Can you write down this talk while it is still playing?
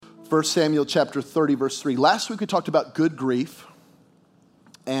1 Samuel chapter 30, verse 3. Last week we talked about good grief,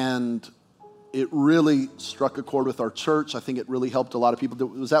 and it really struck a chord with our church. I think it really helped a lot of people.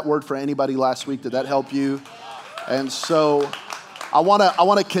 Was that word for anybody last week? Did that help you? And so I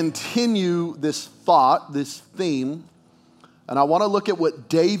want to continue this thought, this theme, and I want to look at what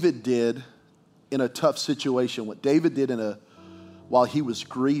David did in a tough situation, what David did while he was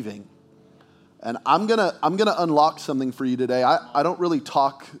grieving. And I'm gonna unlock something for you today. I don't really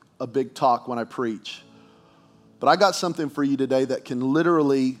talk a big talk when I preach, but I got something for you today that can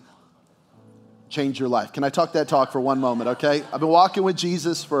literally change your life. Can I talk that talk for one moment, okay? I've been walking with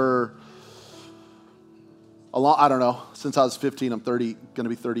Jesus for I don't know, since I was 15. I'm going to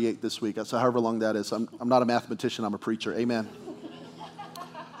be 38 this week. So however long that is. I'm not a mathematician, I'm a preacher. Amen.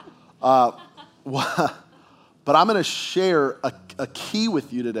 But I'm going to share a key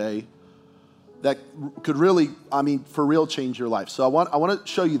with you today that could really, for real change your life. So I want to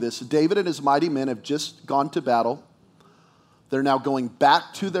show you this. David and his mighty men have just gone to battle. They're now going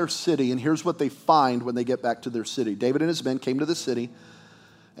back to their city, and here's what they find when they get back to their city. David and his men came to the city,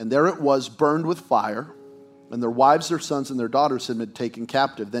 and there it was, burned with fire, and their wives, their sons, and their daughters had been taken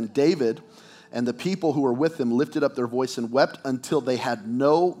captive. Then David and the people who were with him lifted up their voice and wept until they had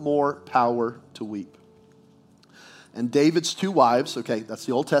no more power to weep. And David's two wives, okay, that's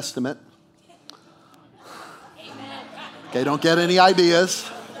the Old Testament. Okay, don't get any ideas.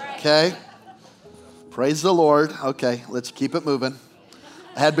 Okay. Praise the Lord. Okay, let's keep it moving.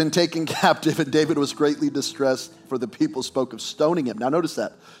 Had been taken captive, and David was greatly distressed, for the people spoke of stoning him. Now notice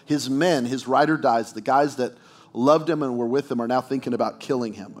that. His men, his ride or dies, the guys that loved him and were with him are now thinking about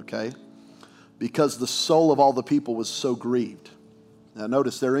killing him, okay? Because the soul of all the people was so grieved. Now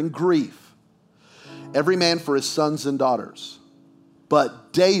notice, they're in grief. Every man for his sons and daughters.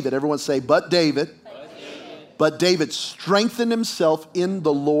 But David, everyone say, but David. But David strengthened himself in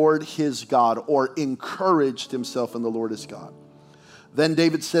the Lord his God, or encouraged himself in the Lord his God. Then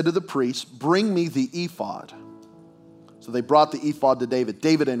David said to the priest, bring me the ephod. So they brought the ephod to David.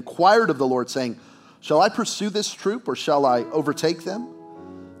 David inquired of the Lord, saying, shall I pursue this troop, or shall I overtake them?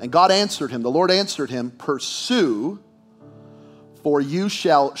 And God answered him, the Lord answered him, pursue, for you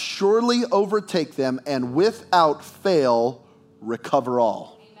shall surely overtake them, and without fail recover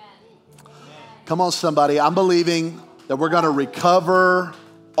all. Come on, somebody. I'm believing that we're going to recover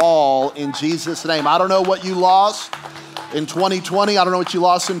all in Jesus' name. I don't know what you lost in 2020. I don't know what you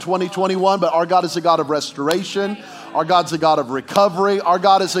lost in 2021, but our God is a God of restoration. Our God's a God of recovery. Our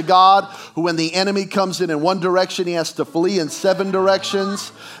God is a God who, when the enemy comes in one direction, he has to flee in 7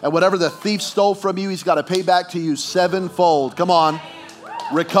 directions. And whatever the thief stole from you, he's got to pay back to you 7-fold. Come on.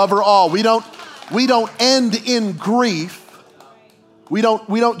 Recover all. We don't end in grief. We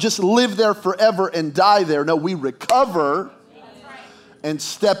don't just live there forever and die there. No, we recover and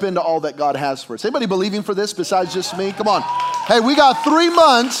step into all that God has for us. Anybody believing for this besides just me? Come on. Hey, we got 3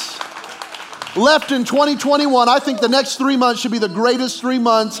 months left in 2021. I think the next 3 months should be the greatest 3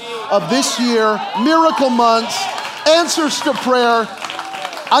 months of this year. Miracle months, answers to prayer.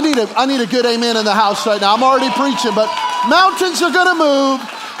 I need a good amen in the house right now. I'm already preaching, but mountains are going to move.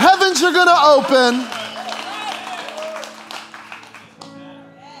 Heavens are going to open.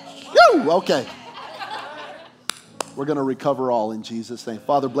 Okay. We're going to recover all in Jesus' name.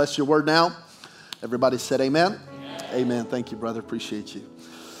 Father, bless your word now. Everybody said amen. Amen. Thank you, brother. Appreciate you.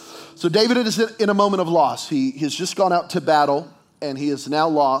 So David is in a moment of loss. He has just gone out to battle, and he has now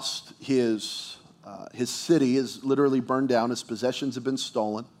lost his city is literally burned down. His possessions have been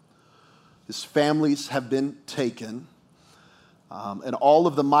stolen. His families have been taken. And all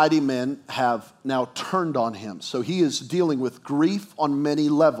of the mighty men have now turned on him. So he is dealing with grief on many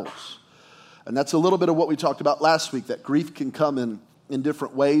levels. And that's a little bit of what we talked about last week, that grief can come in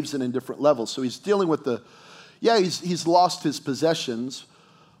different waves and in different levels. So he's dealing with he's lost his possessions,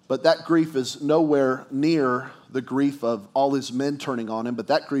 but that grief is nowhere near the grief of all his men turning on him, but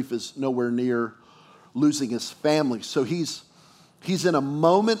that grief is nowhere near losing his family. So he's in a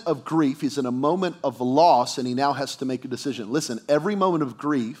moment of grief, he's in a moment of loss, and he now has to make a decision. Listen, every moment of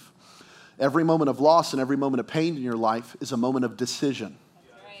grief, every moment of loss, and every moment of pain in your life is a moment of decision.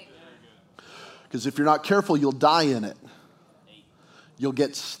 Because if you're not careful, you'll die in it. You'll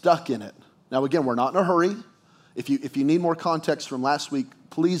get stuck in it. Now, again, we're not in a hurry. If you need more context from last week,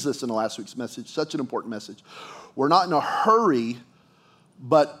 please listen to last week's message. Such an important message. We're not in a hurry,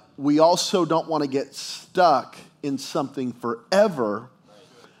 but we also don't want to get stuck in something forever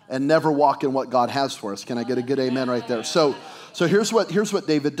and never walk in what God has for us. Can I get a good amen right there? So here's what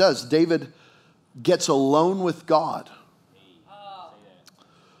David does. David gets alone with God.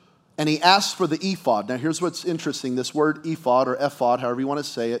 And he asked for the ephod. Now here's what's interesting. This word ephod or ephod, however you want to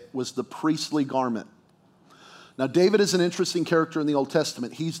say it, was the priestly garment. Now David is an interesting character in the Old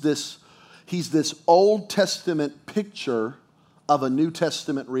Testament. He's this Old Testament picture of a New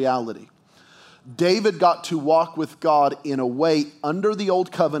Testament reality. David got to walk with God in a way under the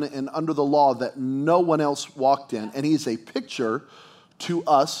Old Covenant and under the law that no one else walked in. And he's a picture to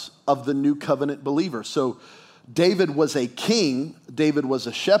us of the New Covenant believer. So David was a king, David was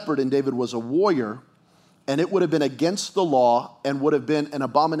a shepherd, and David was a warrior. And it would have been against the law and would have been an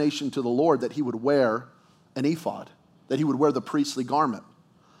abomination to the Lord that he would wear an ephod, that he would wear the priestly garment.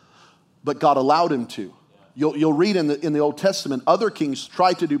 But God allowed him to. You'll read in the Old Testament, other kings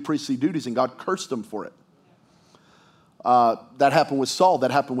tried to do priestly duties and God cursed them for it. That happened with Saul,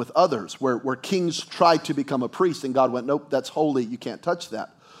 that happened with others, where kings tried to become a priest and God went, nope, that's holy, you can't touch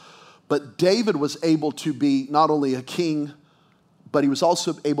that. But David was able to be not only a king, but he was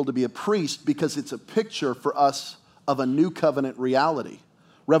also able to be a priest because it's a picture for us of a new covenant reality.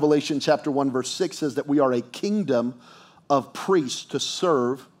 Revelation chapter 1 verse 6 says that we are a kingdom of priests to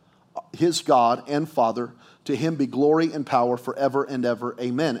serve his God and Father. To him be glory and power forever and ever.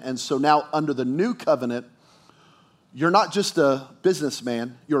 Amen. And so now under the new covenant, you're not just a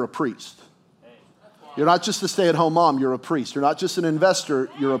businessman, you're a priest. You're not just a stay-at-home mom, you're a priest. You're not just an investor,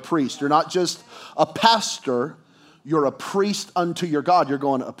 you're a priest. You're not just a pastor, you're a priest unto your God. You're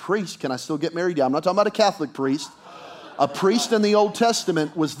going, a priest? Can I still get married? Yeah, I'm not talking about a Catholic priest. A priest in the Old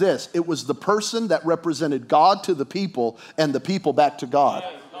Testament was this. It was the person that represented God to the people and the people back to God.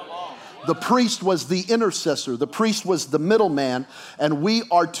 The priest was the intercessor. The priest was the middleman, and we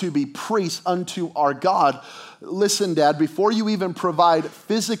are to be priests unto our God. Listen, Dad, before you even provide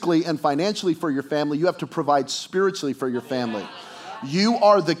physically and financially for your family, you have to provide spiritually for your family. You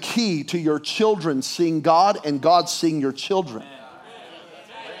are the key to your children seeing God and God seeing your children.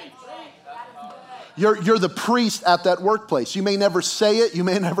 You're the priest at that workplace. You may never say it. You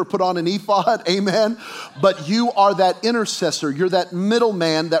may never put on an ephod. Amen. But you are that intercessor. You're that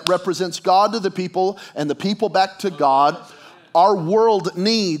middleman that represents God to the people and the people back to God. Our world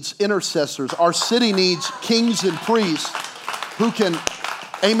needs intercessors. Our city needs kings and priests who can,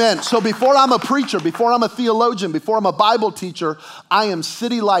 amen. So before I'm a preacher, before I'm a theologian, before I'm a Bible teacher, I am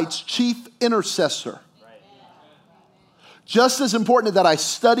City Light's chief intercessor. Just as important that I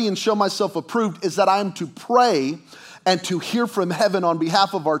study and show myself approved is that I am to pray and to hear from heaven on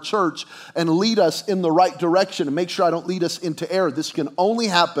behalf of our church and lead us in the right direction and make sure I don't lead us into error. This can only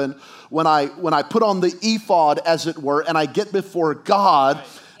happen when I put on the ephod, as it were, and I get before God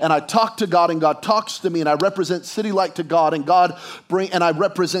and I talk to God and God talks to me and I represent City Light to God and I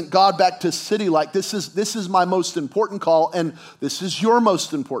represent God back to City Light. This is my most important call and this is your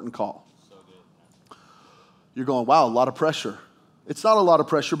most important call. You're going, wow, a lot of pressure. It's not a lot of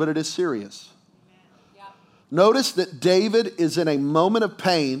pressure, but it is serious. Yep. Notice that David is in a moment of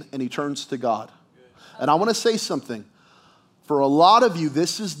pain and he turns to God. And I want to say something. For a lot of you,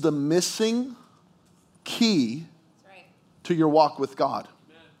 this is the missing key to your walk with God.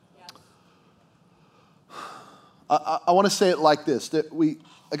 I want to say it like this. That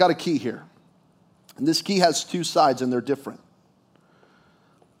I got a key here. And this key has two sides and they're different.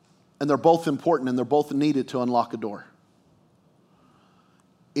 And they're both important and they're both needed to unlock a door.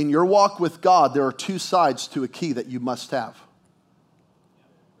 In your walk with God, there are two sides to a key that you must have.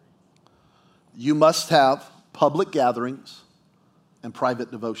 You must have public gatherings and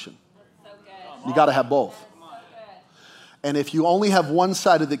private devotion. You got to have both. And if you only have one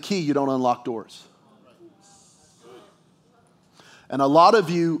side of the key, you don't unlock doors. And a lot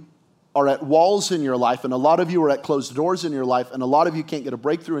of you are at walls in your life, and a lot of you are at closed doors in your life, and a lot of you can't get a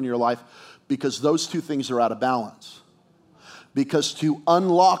breakthrough in your life because those two things are out of balance. Because to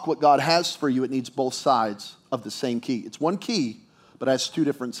unlock what God has for you, it needs both sides of the same key. It's one key, but it has two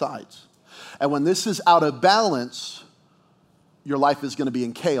different sides. And when this is out of balance, your life is going to be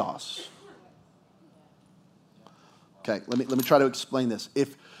in chaos. Okay, let me try to explain this.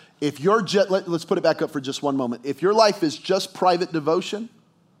 If you're let's put it back up for just one moment. If your life is just private devotion,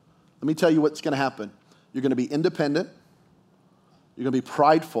 let me tell you what's going to happen. You're going to be independent, you're going to be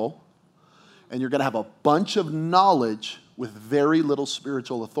prideful, and you're going to have a bunch of knowledge with very little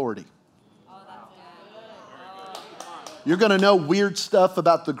spiritual authority. You're going to know weird stuff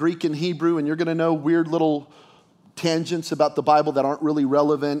about the Greek and Hebrew, and you're going to know weird little tangents about the Bible that aren't really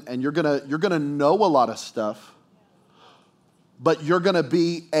relevant, and you're going to know a lot of stuff, but you're going to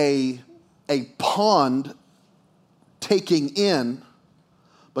be a pond taking in.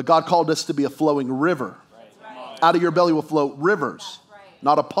 But God called us to be a flowing river. Right. Out of your belly will flow rivers, right.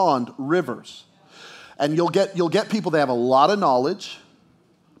 Not a pond, rivers. And you'll get people that have a lot of knowledge,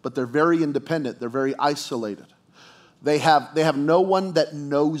 but they're very independent. They're very isolated. They have no one that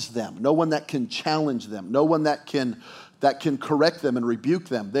knows them, no one that can challenge them, no one that can correct them and rebuke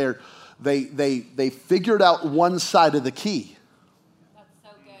them. They figured out one side of the key. That's so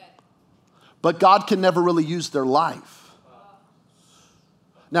good. But God can never really use their life.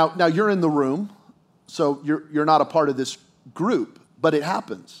 Now you're in the room, so you're not a part of this group, but it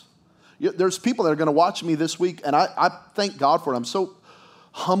happens. There's people that are going to watch me this week, and I thank God for it. I'm so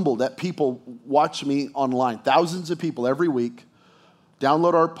humbled that people watch me online. Thousands of people every week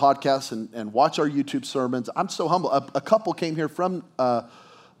download our podcasts and watch our YouTube sermons. I'm so humble. A couple came here from,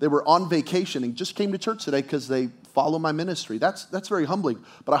 they were on vacation and just came to church today because they follow my ministry. That's very humbling.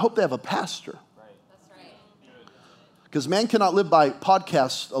 But I hope they have a pastor. That's right. Because man cannot live by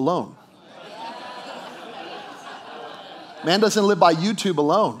podcasts alone. Man doesn't live by YouTube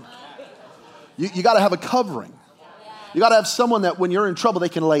alone. You got to have a covering. You got to have someone that when you're in trouble, they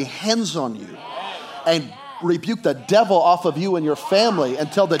can lay hands on you and rebuke the devil off of you and your family and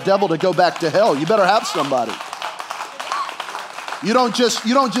tell the devil to go back to hell. You better have somebody. You don't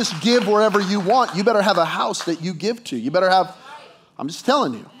just give wherever you want. You better have a house that you give to. You better have, I'm just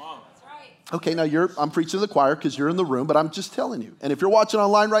telling you. Okay, now I'm preaching to the choir because you're in the room, but I'm just telling you. And if you're watching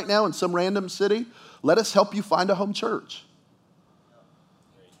online right now in some random city, let us help you find a home church.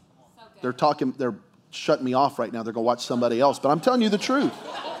 They're shutting me off right now. They're going to watch somebody else. But I'm telling you the truth.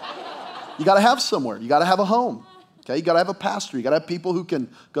 You got to have somewhere. You got to have a home. Okay, you got to have a pastor. You got to have people who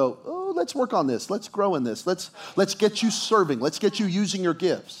can go, oh, let's work on this. Let's grow in this. Let's get you serving. Let's get you using your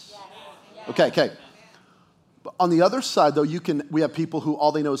gifts. Okay. But on the other side, though, we have people who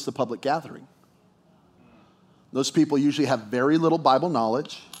all they know is the public gathering. Those people usually have very little Bible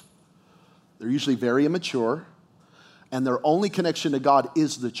knowledge. They're usually very immature. And their only connection to God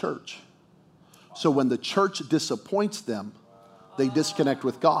is the church. So when the church disappoints them, they disconnect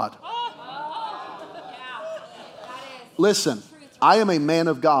with God. Listen, I am a man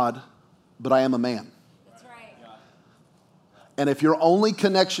of God, but I am a man. That's right. And if your only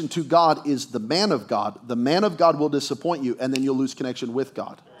connection to God is the man of God will disappoint you, and then you'll lose connection with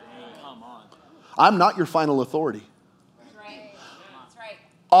God. I'm not your final authority. That's right. That's right.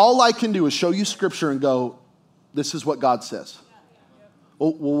 All I can do is show you scripture and go, this is what God says.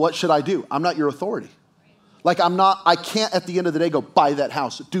 Well, what should I do? I'm not your authority. I can't at the end of the day go, buy that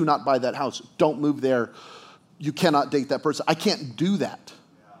house. Do not buy that house. Don't move there. You cannot date that person. I can't do that.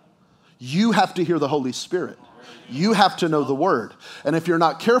 You have to hear the Holy Spirit. You have to know the word. And if you're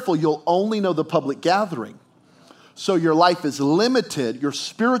not careful, you'll only know the public gathering. So your life is limited. Your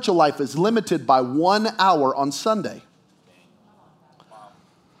spiritual life is limited by 1 hour on Sunday.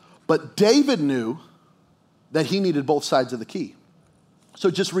 But David knew that he needed both sides of the key. So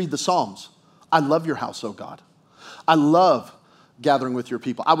just read the Psalms. I love your house, oh God. I love gathering with your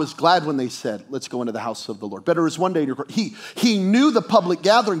people. I was glad when they said, let's go into the house of the Lord. Better is one day. He knew the public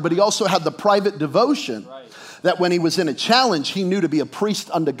gathering, but he also had the private devotion that when he was in a challenge, he knew to be a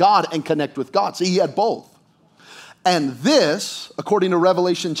priest unto God and connect with God. See, he had both. And this, according to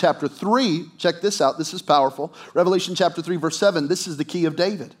Revelation chapter 3, check this out. This is powerful. Revelation chapter 3, verse 7, this is the key of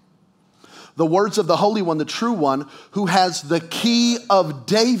David. The words of the Holy One, the true one, who has the key of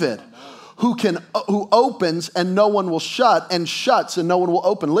David, who opens and no one will shut, and shuts and no one will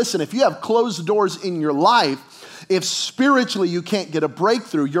open. Listen, if you have closed doors in your life, if spiritually you can't get a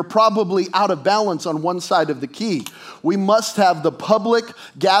breakthrough, you're probably out of balance on one side of the key. We must have the public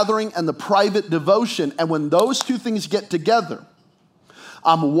gathering and the private devotion. And when those two things get together,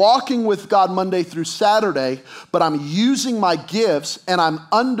 I'm walking with God Monday through Saturday, but I'm using my gifts and I'm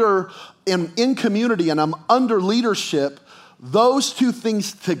in community and I'm under leadership. Those two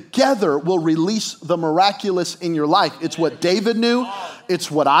things together will release the miraculous in your life. It's what David knew, it's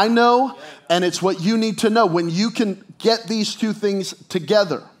what I know, and it's what you need to know when you can get these two things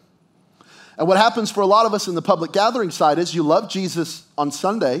together. And what happens for a lot of us in the public gathering side is you love Jesus on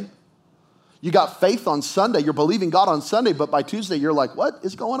Sunday, you got faith on Sunday, you're believing God on Sunday, but by Tuesday you're like, what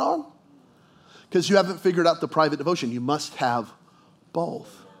is going on? Because you haven't figured out the private devotion. You must have both.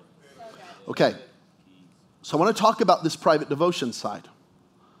 Okay. So I want to talk about this private devotion side.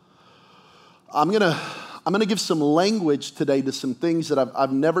 I'm gonna give some language today to some things that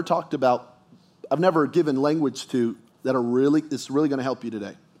I've never talked about. I've never given language to that it's really going to help you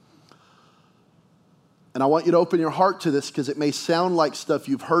today. And I want you to open your heart to this because it may sound like stuff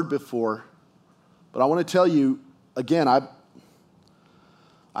you've heard before, but I want to tell you again. I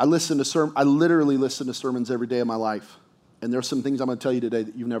literally listen to sermons every day of my life, and there's some things I'm going to tell you today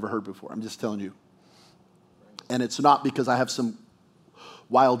that you've never heard before. I'm just telling you. And it's not because I have some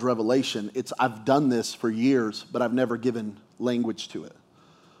wild revelation. I've done this for years, but I've never given language to it.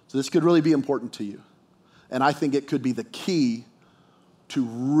 So this could really be important to you. And I think it could be the key to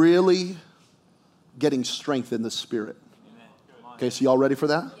really getting strength in the Spirit. Okay, so y'all ready for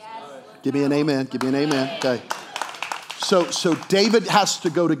that? Yes. Give me an amen. Give me an amen. Okay. So David has to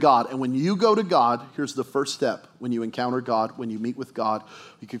go to God. And when you go to God, here's the first step. When you encounter God, when you meet with God,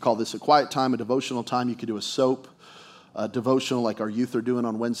 you could call this a quiet time, a devotional time. You could do a soap devotional like our youth are doing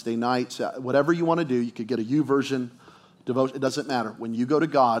on Wednesday nights. Whatever you want to do, you could get a YouVersion devotion. It doesn't matter. When you go to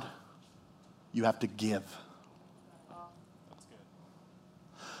God, you have to give.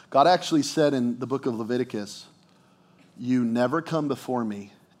 God actually said in the book of Leviticus, you never come before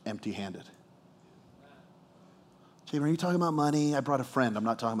me empty-handed. Jay, are you talking about money? I brought a friend. I'm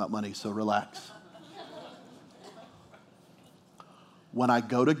not talking about money, so relax. When I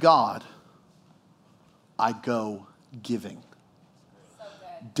go to God, I go giving. So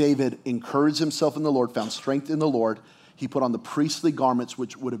good. David encouraged himself in the Lord, found strength in the Lord. He put on the priestly garments,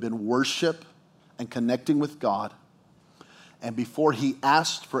 which would have been worship and connecting with God. And before he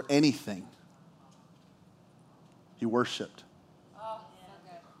asked for anything, he worshiped. Oh, so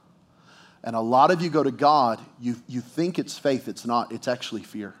good. And a lot of you go to God, you think it's faith. It's not. It's actually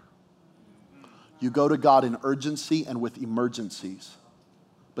fear. You go to God in urgency and with emergencies,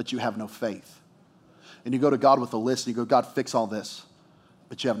 but you have no faith. And you go to God with a list, and you go, God, fix all this,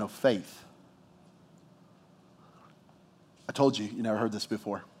 but you have no faith. I told you, you never heard this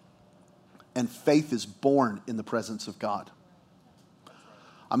before. And faith is born in the presence of God.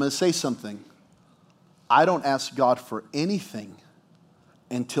 I'm going to say something. I don't ask God for anything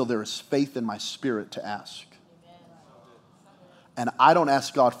until there is faith in my spirit to ask. And I don't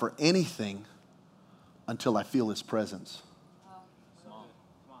ask God for anything until I feel his presence.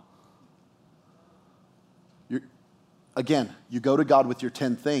 Again, you go to God with your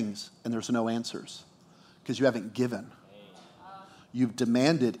 10 things and there's no answers because you haven't given. You've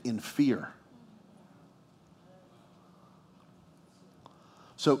demanded in fear.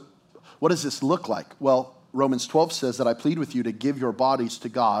 So what does this look like? Well, Romans 12 says that I plead with you to give your bodies to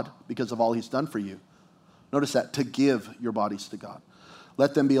God because of all he's done for you. Notice that, to give your bodies to God.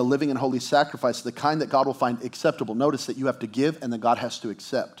 Let them be a living and holy sacrifice, the kind that God will find acceptable. Notice that you have to give and then God has to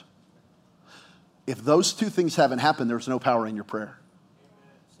accept. If those two things haven't happened, there's no power in your prayer.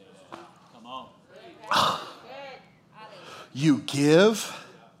 Come on. You give,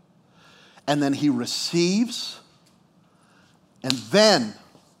 and then he receives, and then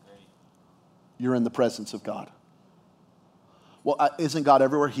you're in the presence of God. Well, isn't God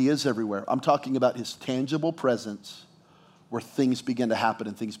everywhere? He is everywhere. I'm talking about his tangible presence where things begin to happen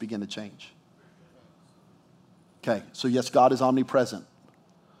and things begin to change. Okay, so yes, God is omnipresent.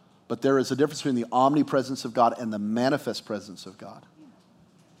 But there is a difference between the omnipresence of God and the manifest presence of God.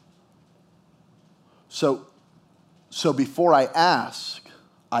 So before I ask,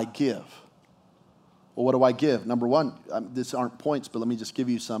 I give. Well, what do I give? Number one, these aren't points, but let me just give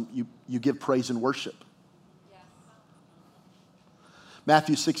you some. You give praise and worship. Yes.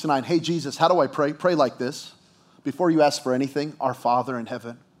 Matthew 6:9. Hey, Jesus, how do I pray? Pray like this. Before you ask for anything, our Father in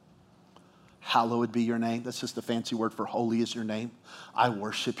heaven, hallowed be your name. That's just a fancy word for holy is your name. I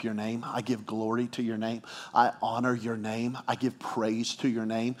worship your name. I give glory to your name. I honor your name. I give praise to your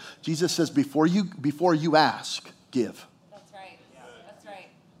name. Jesus says, before you ask, give. That's right. That's right.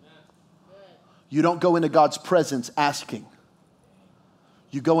 You don't go into God's presence asking.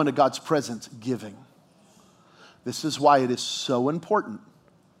 You go into God's presence giving. This is why it is so important.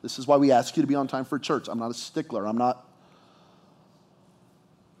 This is why we ask you to be on time for church. I'm not a stickler.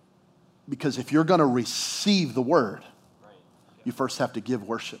 Because if you're going to receive the word, you first have to give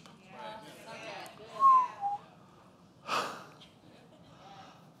worship.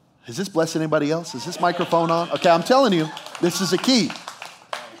 Is this blessing anybody else? Is this microphone on? Okay, I'm telling you, this is a key.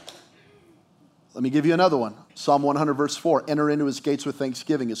 Let me give you another one. Psalm 100, verse 4. Enter into his gates with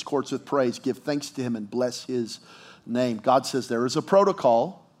thanksgiving, his courts with praise. Give thanks to him and bless his name. God says there is a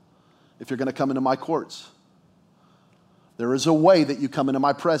protocol if you're going to come into my courts. There is a way that you come into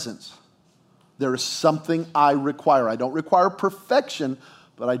my presence. There is something I require. I don't require perfection,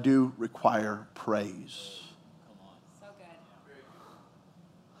 but I do require praise. So good.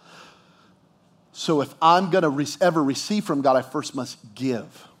 So if I'm going to ever receive from God, I first must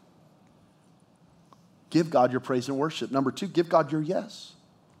give. Give God your praise and worship. Number two, give God your yes.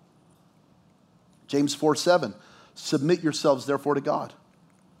 James 4:7. Submit yourselves therefore to God.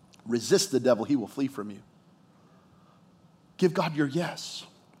 Resist the devil, he will flee from you. Give God your yes.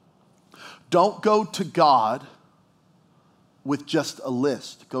 Don't go to God with just a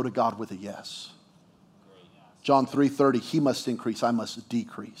list. Go to God with a yes. John 3:30, he must increase, I must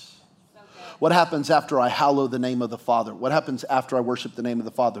decrease. So good. What happens after I hallow the name of the Father? What happens after I worship the name of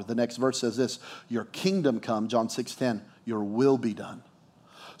the Father? The next verse says this, your kingdom come, John 6:10, your will be done.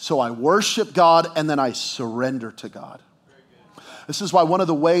 So I worship God and then I surrender to God. This is why one of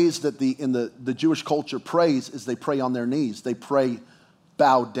the ways that the Jewish culture prays is they pray on their knees. They pray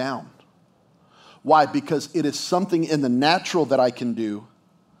bowed down. Why? Because it is something in the natural that I can do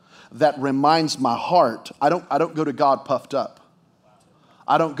that reminds my heart. I don't go to God puffed up.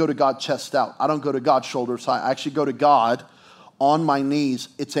 I don't go to God chest out. I don't go to God shoulders high. I actually go to God on my knees.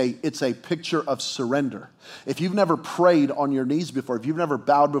 It's a picture of surrender. If you've never prayed on your knees before, if you've never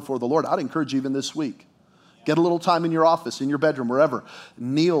bowed before the Lord, I'd encourage you even this week. Get a little time in your office, in your bedroom, wherever.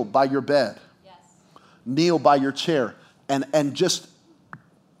 Kneel by your bed. Yes. Kneel by your chair and just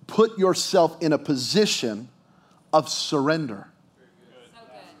put yourself in a position of surrender. So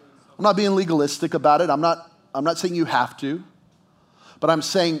good. I'm not being legalistic about it. I'm not saying you have to. But I'm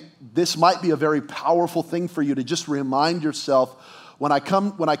saying this might be a very powerful thing for you to just remind yourself, when I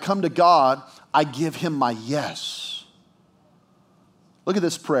come to God, I give him my yes. Look at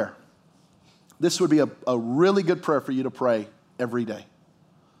this prayer. This would be a really good prayer for you to pray every day.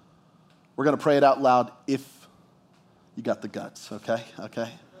 We're going to pray it out loud if you got the guts, okay?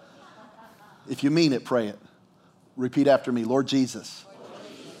 Okay? If you mean it, pray it. Repeat after me. Lord Jesus,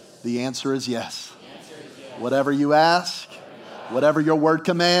 the answer is yes. Whatever you ask, whatever your word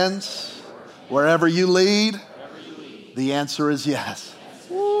commands, wherever you lead, the answer is yes.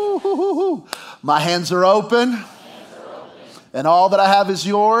 Woo-hoo-hoo-hoo. My hands are open, and all that I have is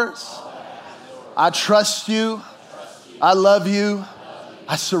yours. I trust you. I love you.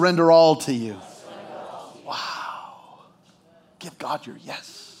 I surrender all to you. Wow. Give God your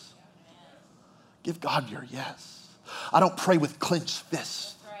yes. Give God your yes. I don't pray with clenched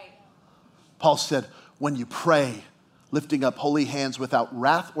fists. Paul said, when you pray, lifting up holy hands without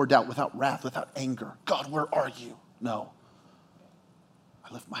wrath or doubt, without anger. God, where are you? No.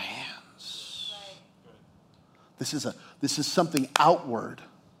 I lift my hands. This is something outward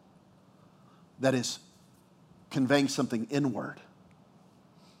that is conveying something inward.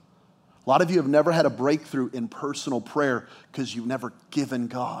 A lot of you have never had a breakthrough in personal prayer because you've never given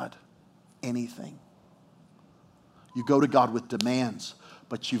God anything. You go to God with demands,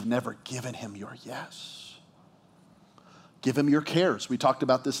 but you've never given him your yes. Give him your cares. We talked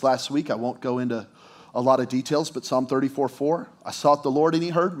about this last week. I won't go into a lot of details, but Psalm 34:4, I sought the Lord and he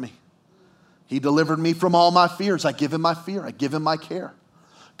heard me. He delivered me from all my fears. I give him my fear. I give him my care.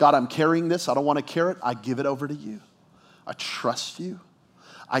 God, I'm carrying this. I don't want to carry it. I give it over to you. I trust you.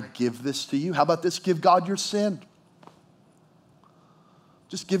 I give this to you. How about this? Give God your sin.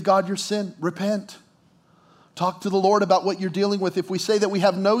 Just give God your sin. Repent. Talk to the Lord about what you're dealing with. If we say that we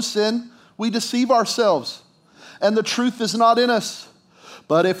have no sin, we deceive ourselves, and the truth is not in us.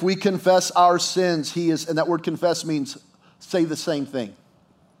 But if we confess our sins, he is, and that word confess means say the same thing.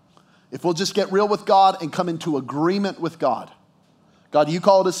 If we'll just get real with God and come into agreement with God. God, you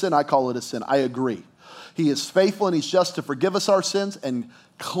call it a sin, I call it a sin. I agree. He is faithful and he's just to forgive us our sins and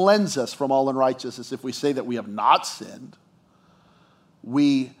cleanse us from all unrighteousness. If we say that we have not sinned,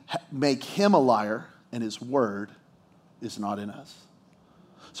 we make him a liar and his word is not in us.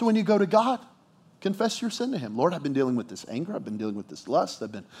 So when you go to God, confess your sin to him. Lord, I've been dealing with this anger. I've been dealing with this lust.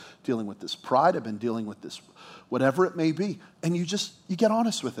 I've been dealing with this pride. I've been dealing with this, whatever it may be. And you get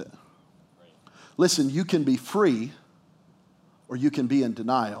honest with it. Listen, you can be free or you can be in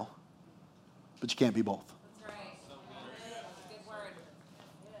denial, but you can't be both. That's right. Good word.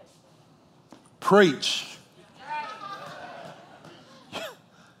 Preach.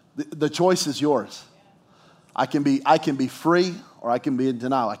 The choice is yours. I can be free or I can be in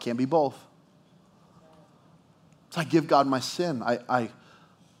denial. I can't be both. So I give God my sin. I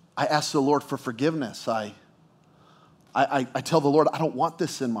ask the Lord for forgiveness. I tell the Lord, I don't want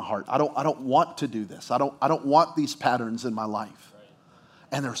this in my heart. I don't want to do this. I don't want these patterns in my life.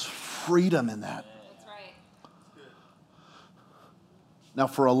 And there's freedom in that. That's right. Now,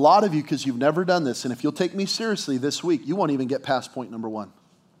 for a lot of you, because you've never done this, and if you'll take me seriously this week, you won't even get past point number 1.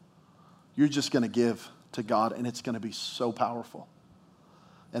 You're just going to give to God, and it's going to be so powerful.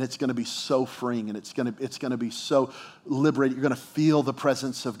 And it's going to be so freeing, and it's going to be so liberating. You're going to feel the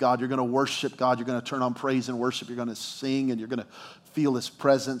presence of God. You're going to worship God. You're going to turn on praise and worship. You're going to sing, and you're going to feel his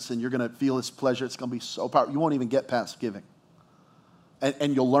presence, and you're going to feel his pleasure. It's going to be so powerful. You won't even get past giving.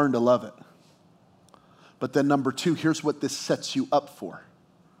 And you'll learn to love it. But then number 2, here's what this sets you up for.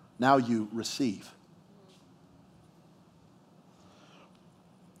 Now you receive.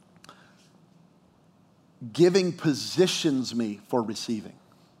 Giving positions me for receiving.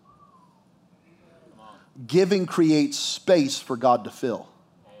 Giving creates space for God to fill.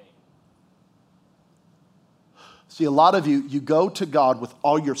 See, a lot of you, you go to God with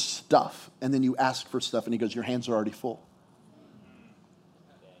all your stuff, and then you ask for stuff, and he goes, your hands are already full.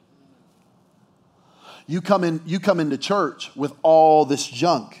 You come into church with all this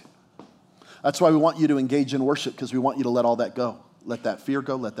junk. That's why we want you to engage in worship, because we want you to let all that go. Let that fear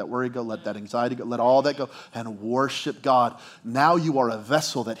go, let that worry go, let that anxiety go, let all that go, and worship God. Now you are a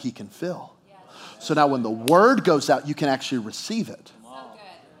vessel that he can fill. So now when the word goes out, you can actually receive it.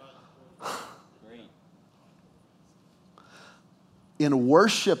 In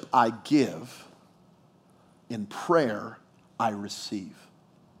worship, I give. In prayer, I receive.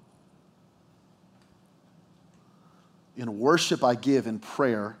 In worship, I give. In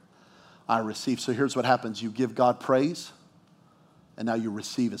prayer, I receive. So here's what happens. You give God praise, and now you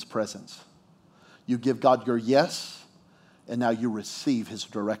receive his presence. You give God your yes, and now you receive his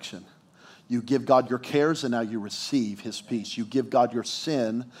direction. You give God your cares, and now you receive his peace. You give God your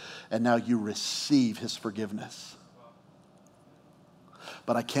sin, and now you receive his forgiveness.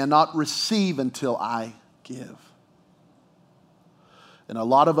 But I cannot receive until I give. And a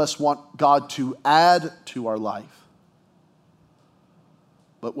lot of us want God to add to our life.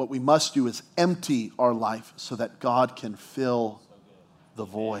 But what we must do is empty our life so that God can fill the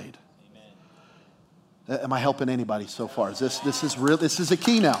void. Am I helping anybody so far? This is real. This is a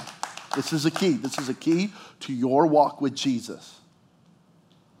key now. This is a key. This is a key to your walk with Jesus.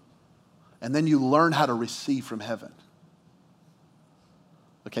 And then you learn how to receive from heaven.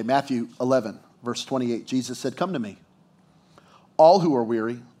 Okay, Matthew 11, verse 28. Jesus said, come to me, all who are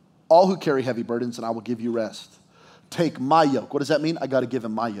weary, all who carry heavy burdens, and I will give you rest. Take my yoke. What does that mean? I got to give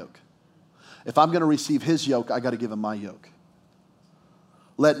him my yoke. If I'm going to receive his yoke, I got to give him my yoke.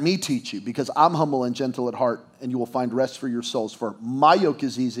 Let me teach you, because I'm humble and gentle at heart, and you will find rest for your souls. For my yoke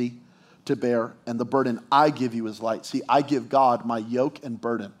is easy to bear, and the burden I give you is light. See, I give God my yoke and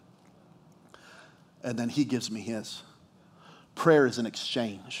burden, and then he gives me his. Prayer is an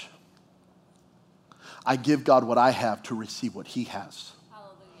exchange. I give God what I have to receive what he has.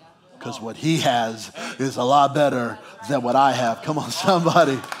 Because what he has is a lot better than what I have. Come on,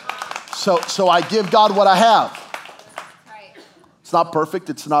 somebody. So I give God what I have. It's not perfect.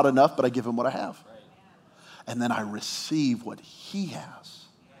 It's not enough, but I give him what I have. And then I receive what he has.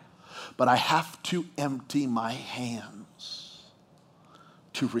 But I have to empty my hands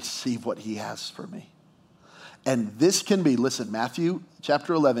to receive what he has for me. And this can be, listen, Matthew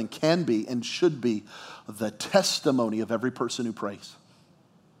chapter 11 can be and should be the testimony of every person who prays.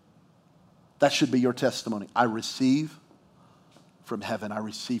 That should be your testimony. I receive from heaven. I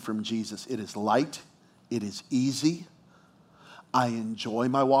receive from Jesus. It is light. It is easy. I enjoy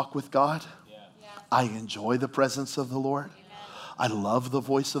my walk with God. I enjoy the presence of the Lord. I love the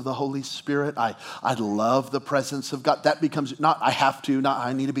voice of the Holy Spirit. I love the presence of God. That becomes not I have to, not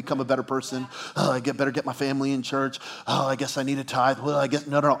I need to become a better person. Oh, I better get my family in church. Oh, I guess I need a tithe. Well, I guess,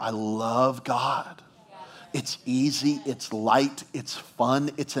 no. I love God. It's easy. It's light. It's fun.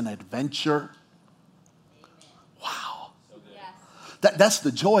 It's an adventure. Wow. That's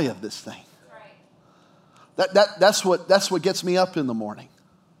the joy of this thing. That's what gets me up in the morning.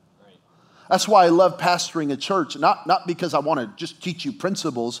 That's why I love pastoring a church, not because I want to just teach you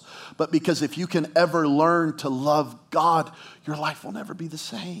principles, but because if you can ever learn to love God, your life will never be the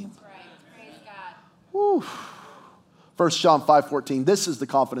same. Praise God. Woo. 1 John 5:14, this is the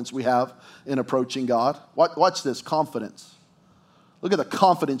confidence we have in approaching God. Watch this, confidence. Look at the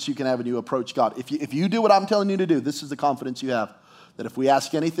confidence you can have when you approach God. If you do what I'm telling you to do, this is the confidence you have. That if we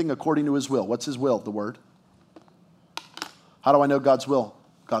ask anything according to his will, what's his will? The word. How do I know God's will?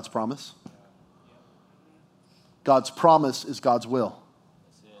 God's promise. God's promise is God's will.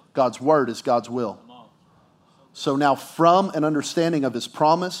 God's word is God's will. So now from an understanding of his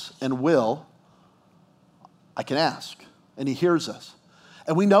promise and will, I can ask. And he hears us.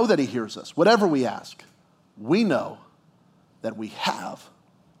 And we know that he hears us. Whatever we ask, we know that we have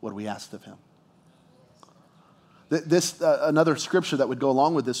what we asked of him. Another scripture that would go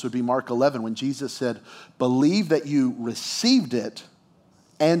along with this would be Mark 11, when Jesus said, believe that you received it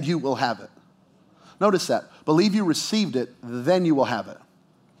and you will have it. Notice that. Believe you received it, then you will have it.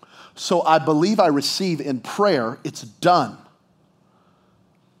 So I believe I receive in prayer, it's done.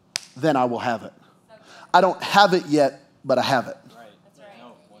 Then I will have it. I don't have it yet, but I have it.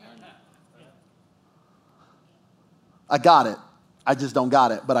 I got it. I just don't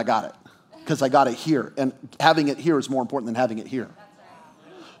got it, but I got it. Because I got it here. And having it here is more important than having it here.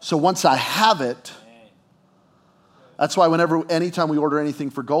 So once I have it, that's why anytime we order anything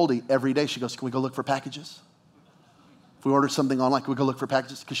for Goldie, every day she goes, can we go look for packages? If we order something online, can we go look for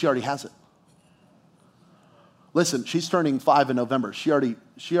packages? Because she already has it. Listen, she's turning 5 in November. She already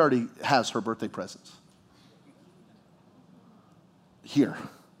has her birthday presents. here.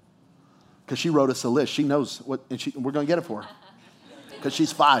 Because she wrote us a list. She knows what, and we're going to get it for her. Because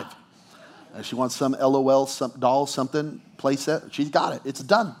she's 5. And she wants some LOL, some doll, something, play set. She's got it. It's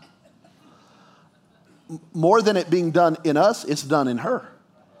done. More than it being done in us, it's done in her.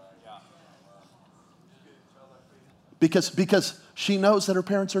 Because she knows that her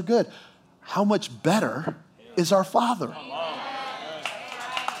parents are good. How much better is our Father?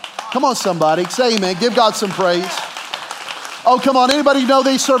 Come on, somebody. Say amen. Give God some praise. Oh, come on. Anybody know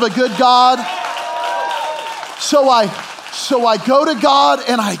they serve a good God? So I go to God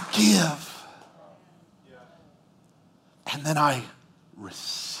and I give. And then I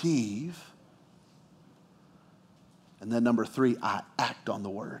receive. And then number 3, I act on the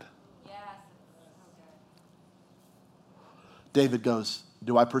word. Yes. David goes,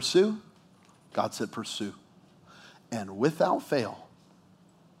 do I pursue? God said, pursue. And without fail.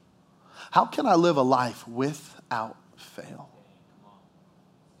 How can I live a life without fail?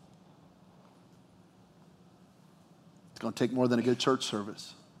 It's going to take more than a good church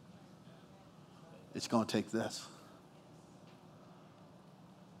service. It's going to take this.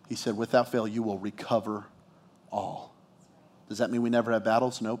 He said, without fail, you will recover all. Does that mean we never have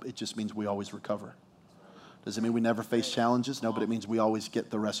battles? Nope. It just means we always recover. Does it mean we never face challenges? No, but it means we always get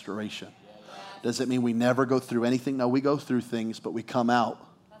the restoration. Does it mean we never go through anything? No, we go through things, but we come out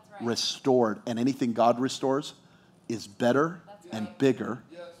restored. And anything God restores is better and bigger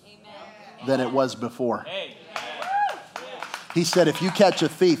than it was before. He said, if you catch a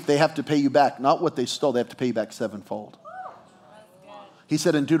thief, they have to pay you back. Not what they stole, they have to pay you back 7-fold. He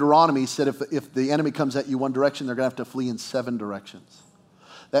said in Deuteronomy, he said, if the enemy comes at you one direction, they're going to have to flee in 7 directions.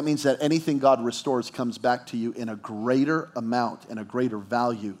 That means that anything God restores comes back to you in a greater amount and a greater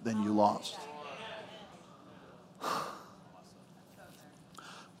value than you lost.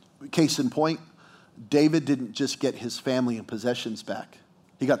 Case in point, David didn't just get his family and possessions back.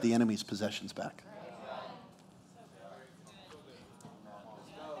 He got the enemy's possessions back.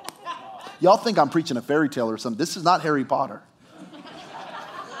 Y'all think I'm preaching a fairy tale or something. This is not Harry Potter.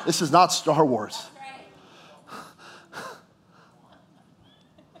 This is not Star Wars.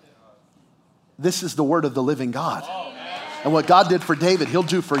 This is the word of the living God. And what God did for David, he'll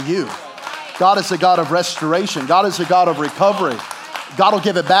do for you. God is a God of restoration. God is a God of recovery. God will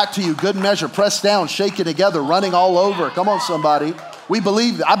give it back to you. Good measure, pressed down, shaken together, running all over. Come on, somebody. We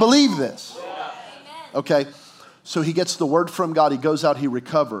believe. I believe this. Okay. So he gets the word from God. He goes out, he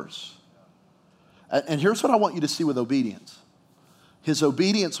recovers. And here's what I want you to see with obedience. His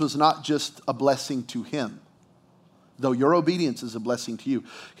obedience was not just a blessing to him, though your obedience is a blessing to you.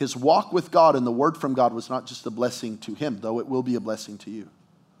 His walk with God and the word from God was not just a blessing to him, though it will be a blessing to you.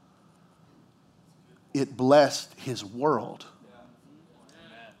 It blessed his world.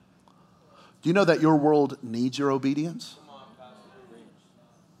 Do you know that your world needs your obedience?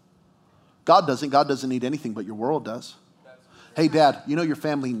 God doesn't. God doesn't need anything, but your world does. Hey, Dad, you know your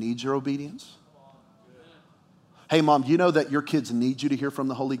family needs your obedience? Hey, Mom, you know that your kids need you to hear from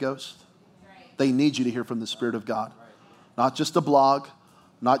the Holy Ghost? They need you to hear from the Spirit of God. Not just a blog,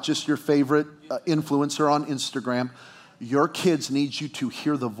 not just your favorite influencer on Instagram. Your kids need you to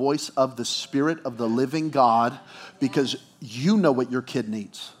hear the voice of the Spirit of the living God because you know what your kid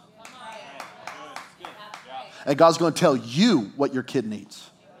needs. And God's going to tell you what your kid needs.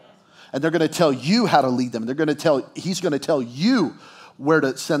 And they're going to tell you how to lead them. He's going to tell you where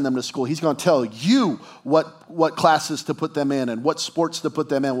to send them to school. He's going to tell you what classes to put them in and what sports to put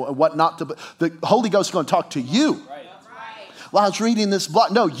them in and what not to put. The Holy Ghost is going to talk to you. Right. Well, I was reading this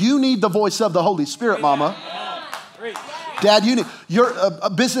blog. No, you need the voice of the Holy Spirit, Mama. Dad, you're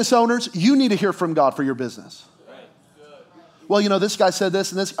business owners, you need to hear from God for your business. Well, you know, this guy said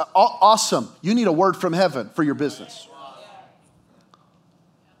this and this. Awesome. You need a word from heaven for your business.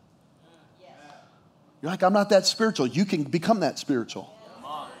 You're like, I'm not that spiritual. You can become that spiritual.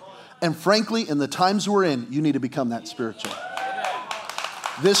 And frankly, in the times we're in, you need to become that spiritual.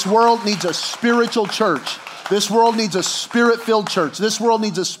 This world needs a spiritual church. This world needs a spirit-filled church. This world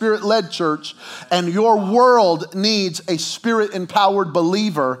needs a spirit-led church. And your world needs a spirit-empowered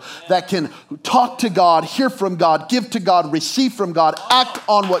believer that can talk to God, hear from God, give to God, receive from God, act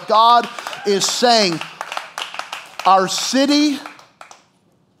on what God is saying. Our city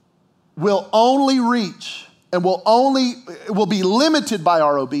will only reach and will be limited by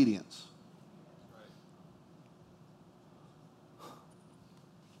our obedience.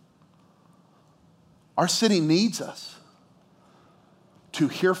 Our city needs us to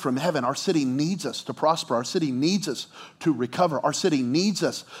hear from heaven. Our city needs us to prosper. Our city needs us to recover. Our city needs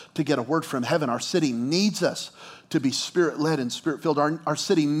us to get a word from heaven. Our city needs us to be Spirit-led and Spirit-filled. Our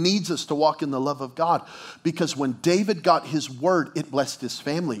city needs us to walk in the love of God. Because when David got his word, it blessed his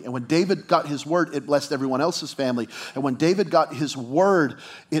family. And when David got his word, it blessed everyone else's family. And when David got his word,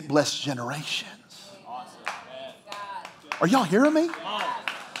 it blessed generations. Are y'all hearing me?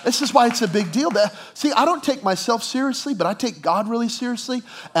 This is why it's a big deal. See, I don't take myself seriously, but I take God really seriously,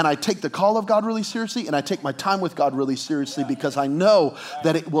 and I take the call of God really seriously, and I take my time with God really seriously because I know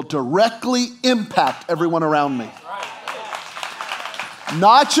that it will directly impact everyone around me.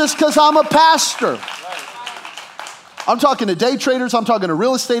 Not just because I'm a pastor. I'm talking to day traders. I'm talking to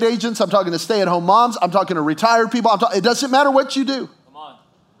real estate agents. I'm talking to stay-at-home moms. I'm talking to retired people. It doesn't matter what you do.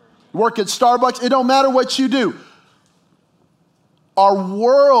 You work at Starbucks. It don't matter what you do. Our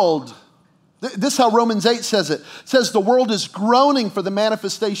world, this is how Romans 8 says it. It says the world is groaning for the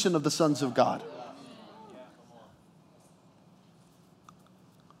manifestation of the sons of God.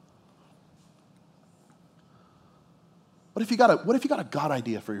 What if you got a God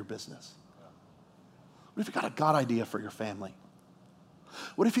idea for your business? What if you got a God idea for your family?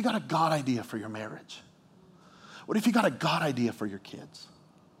 What if you got a God idea for your marriage? What if you got a God idea for your kids?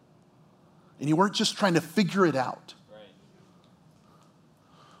 And you weren't just trying to figure it out.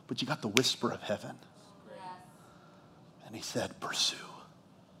 But you got the whisper of heaven. And he said, pursue.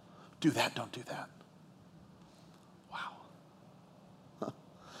 Do that, don't do that. Wow.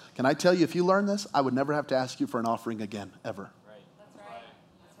 Can I tell you, if you learn this, I would never have to ask you for an offering again, ever. That's right.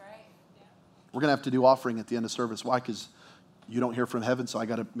 That's right. We're going to have to do offering at the end of service. Why? Because you don't hear from heaven, so I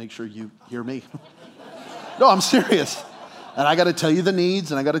got to make sure you hear me. No, I'm serious. And I got to tell you the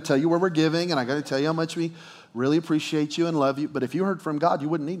needs, and I got to tell you where we're giving, and I got to tell you how much we really appreciate you and love you. But if you heard from God, you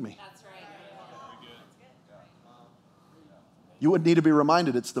wouldn't need me. That's right. You wouldn't need to be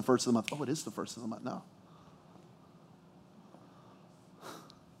reminded it's the first of the month. Oh, it is the first of the month. No.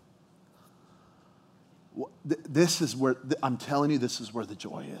 This is where, I'm telling you, this is where the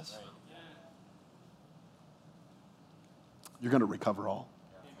joy is. You're going to recover all.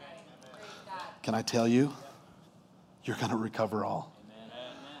 Can I tell you? You're going to recover all.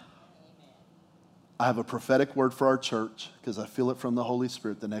 I have a prophetic word for our church because I feel it from the Holy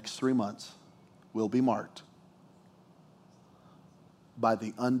Spirit. The next 3 months will be marked by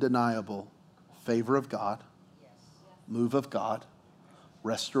the undeniable favor of God, move of God,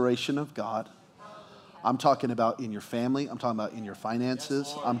 restoration of God. I'm talking about in your family. I'm talking about in your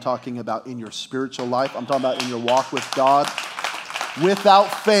finances. I'm talking about in your spiritual life. I'm talking about in your walk with God. Without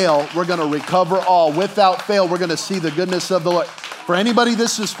fail, we're going to recover all. Without fail, we're going to see the goodness of the Lord. For anybody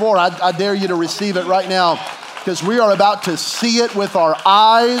this is for, I dare you to receive it right now because we are about to see it with our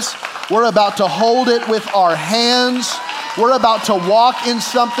eyes. We're about to hold it with our hands. We're about to walk in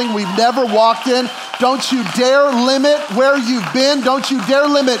something we've never walked in. Don't you dare limit where you've been. Don't you dare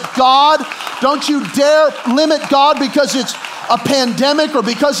limit God. Don't you dare limit God because it's a pandemic or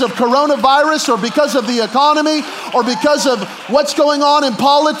because of coronavirus or because of the economy or because of what's going on in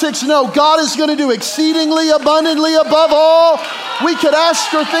politics. No, God is going to do exceedingly abundantly above all we could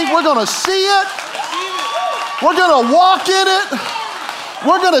ask or think. We're going to see it. We're going to walk in it.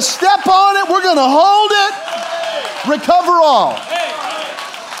 We're going to step on it. We're going to hold it. Recover all.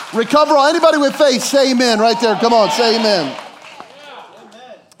 Recover all. Anybody with faith, say amen right there. Come on, say amen.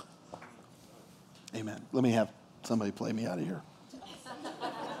 Amen. Let me have somebody play me out of here.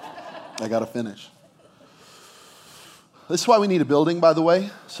 I got to finish. This is why we need a building, by the way,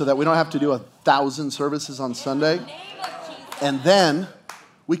 so that we don't have to do 1,000 services on Sunday. And then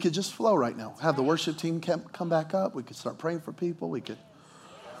we could just flow right now. Have the worship team come back up. We could start praying for people. We could.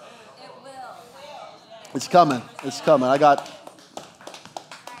 It will. It's coming. It's coming.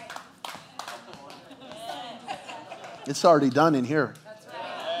 It's already done in here.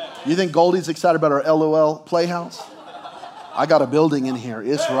 You think Goldie's excited about our LOL Playhouse? I got a building in here.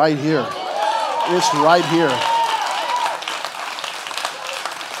 It's right here. It's right here.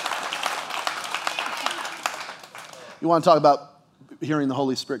 You want to talk about hearing the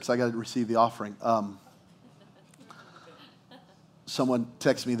Holy Spirit because I got to receive the offering. Someone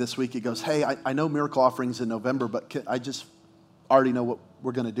texted me this week. He goes, hey, I know miracle offerings in November, but I just already know what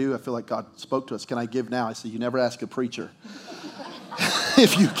we're going to do. I feel like God spoke to us. Can I give now? I said, you never ask a preacher.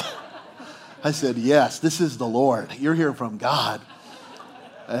 If you can. I said, yes, this is the Lord. You're hearing from God.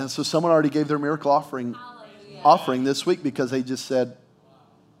 And so someone already gave their miracle offering this week because they just said,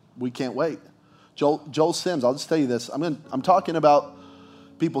 we can't wait. Joel Sims, I'll just tell you this. I'm talking about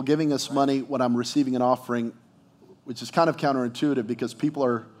people giving us money when I'm receiving an offering, which is kind of counterintuitive because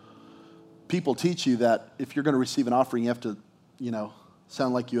people teach you that if you're going to receive an offering, you have to,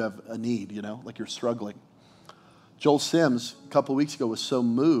 Sound like you have a need, like you're struggling. Joel Sims, a couple of weeks ago, was so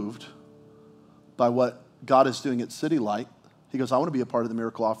moved by what God is doing at City Light. He goes, I want to be a part of the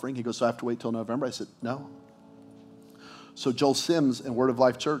miracle offering. He goes, so I have to wait till November? I said, no. So Joel Sims and Word of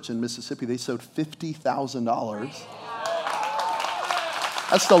Life Church in Mississippi, they sowed $50,000.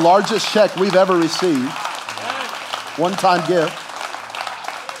 That's the largest check we've ever received. One-time gift.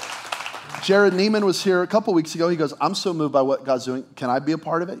 Jared Neiman was here a couple weeks ago. He goes, I'm so moved by what God's doing. Can I be a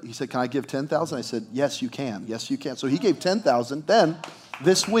part of it? He said, can I give 10,000? I said, yes, you can. Yes, you can. So he gave 10,000. Then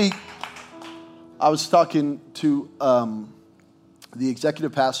this week, I was talking to the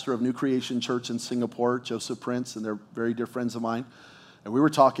executive pastor of New Creation Church in Singapore, Joseph Prince, and they're very dear friends of mine. And we were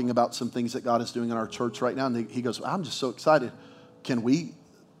talking about some things that God is doing in our church right now. And he goes, I'm just so excited. Can we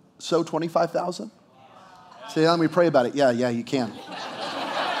sow 25,000? Say, let me pray about it. Yeah, you can.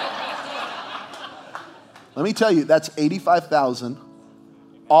 Let me tell you, that's 85,000,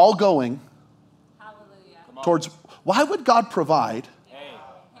 all going towards, why would God provide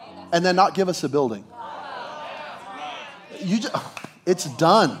and then not give us a building? It's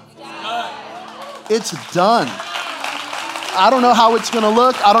done. It's done. I don't know how it's going to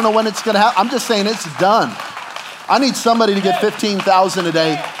look. I don't know when it's going to happen. I'm just saying it's done. I need somebody to get 15,000 a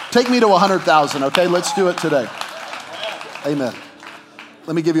day. Take me to 100,000, okay? Let's do it today. Amen.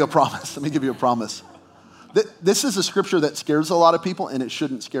 Let me give you a promise. Let me give you a promise. This is a scripture that scares a lot of people, and it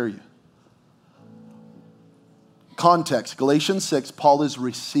shouldn't scare you. Context, Galatians 6, Paul is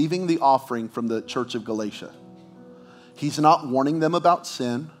receiving the offering from the church of Galatia. He's not warning them about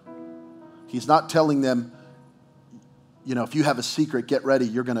sin. He's not telling them, if you have a secret, get ready,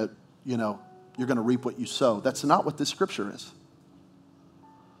 you're going to reap what you sow. That's not what this scripture is.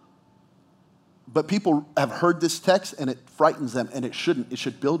 But people have heard this text, and it frightens them, and it shouldn't. It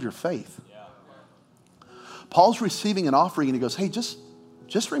should build your faith. Paul's receiving an offering, and he goes, hey, just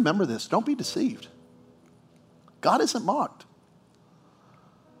remember this. Don't be deceived. God isn't mocked.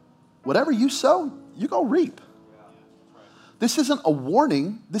 Whatever you sow, you're going to reap. This isn't a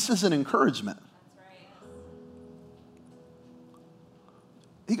warning. This is an encouragement.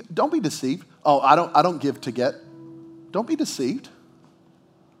 Don't be deceived. Oh, I don't give to get. Don't be deceived.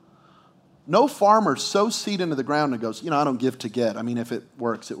 No farmer sows seed into the ground and goes, I don't give to get. I mean, if it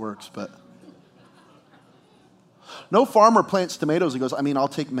works, it works, but... No farmer plants tomatoes and goes, I'll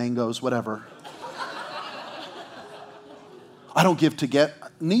take mangoes, whatever. I don't give to get.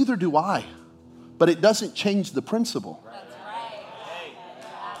 Neither do I. But it doesn't change the principle. That's right.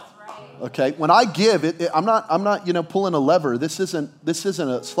 That's right. Okay, when I give, I'm not pulling a lever. This isn't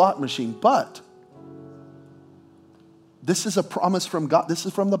a slot machine, but this is a promise from God. This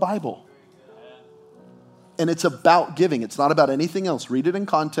is from the Bible. And it's about giving. It's not about anything else. Read it in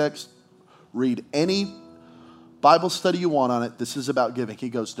context. Read any Bible study you want on it. This is about giving. He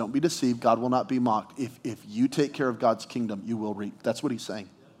goes, don't be deceived. God will not be mocked. If you take care of God's kingdom, you will reap. That's what he's saying.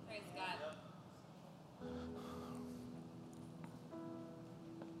 Praise God.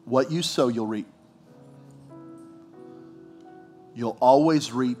 What you sow, you'll reap. You'll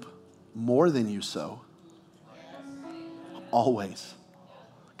always reap more than you sow. Always.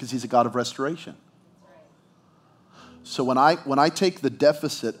 Because he's a God of restoration. So when I take the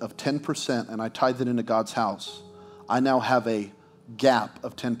deficit of 10% and I tithe it into God's house, I now have a gap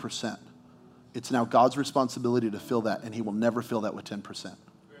of 10%. It's now God's responsibility to fill that, and he will never fill that with 10%.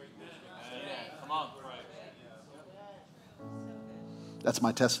 Come on. That's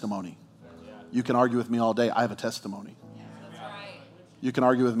my testimony. You can argue with me all day. I have a testimony. That's right. You can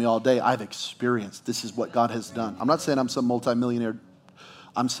argue with me all day. I've experienced. This is what God has done. I'm not saying I'm some multimillionaire.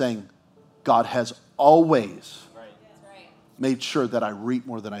 I'm saying God has always made sure that I reap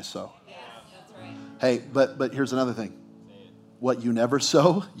more than I sow. Yes, that's right. Hey, but here's another thing. What you never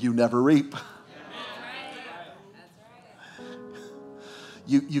sow, you never reap. That's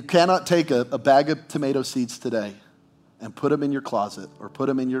right. You cannot take a bag of tomato seeds today and put them in your closet or put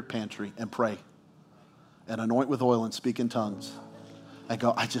them in your pantry and pray and anoint with oil and speak in tongues and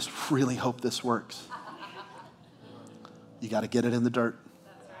go, I just really hope this works. You got to get it in the dirt.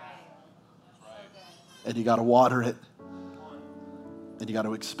 That's right. And you got to water it. And you got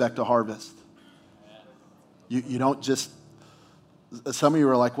to expect a harvest. You don't just, some of you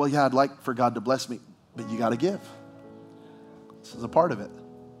are like, well, yeah, I'd like for God to bless me, but you got to give. This is a part of it.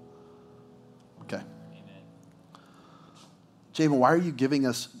 Okay. Javen, why are you giving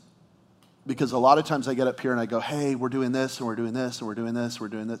us? Because a lot of times I get up here and I go, hey, we're doing this and we're doing this and we're doing this, we're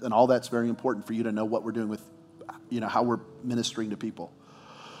doing this. And all that's very important for you to know what we're doing with, how we're ministering to people.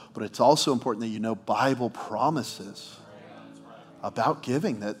 But it's also important that you know Bible promises about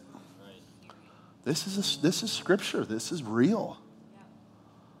giving, that this is scripture. This is real.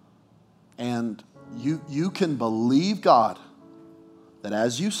 And you can believe God that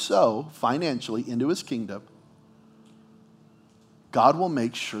as you sow financially into his kingdom, God will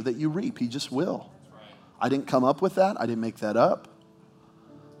make sure that you reap. He just will. I didn't come up with that. I didn't make that up.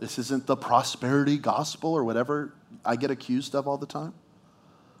 This isn't the prosperity gospel or whatever I get accused of all the time.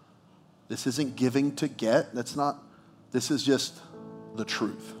 This isn't giving to get. This is just the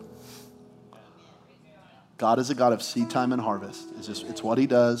truth. God is a God of seed time and harvest. It's what he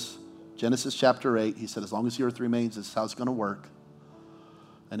does. Genesis chapter 8, he said, as long as the earth remains, this is how it's going to work.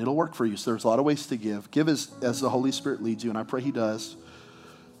 And it'll work for you. So there's a lot of ways to give. Give as the Holy Spirit leads you, and I pray he does.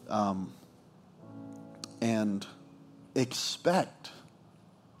 And expect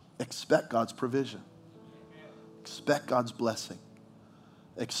God's provision. Expect God's blessing.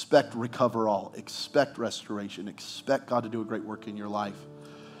 Expect recover all. Expect restoration. Expect God to do a great work in your life.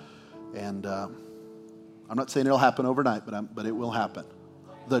 And I'm not saying it'll happen overnight, but it will happen.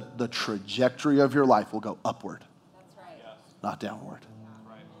 The trajectory of your life will go upward, That's right. not downward.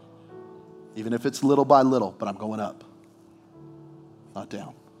 Right. Even if it's little by little, but I'm going up, not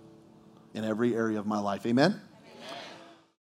down. In every area of my life. Amen?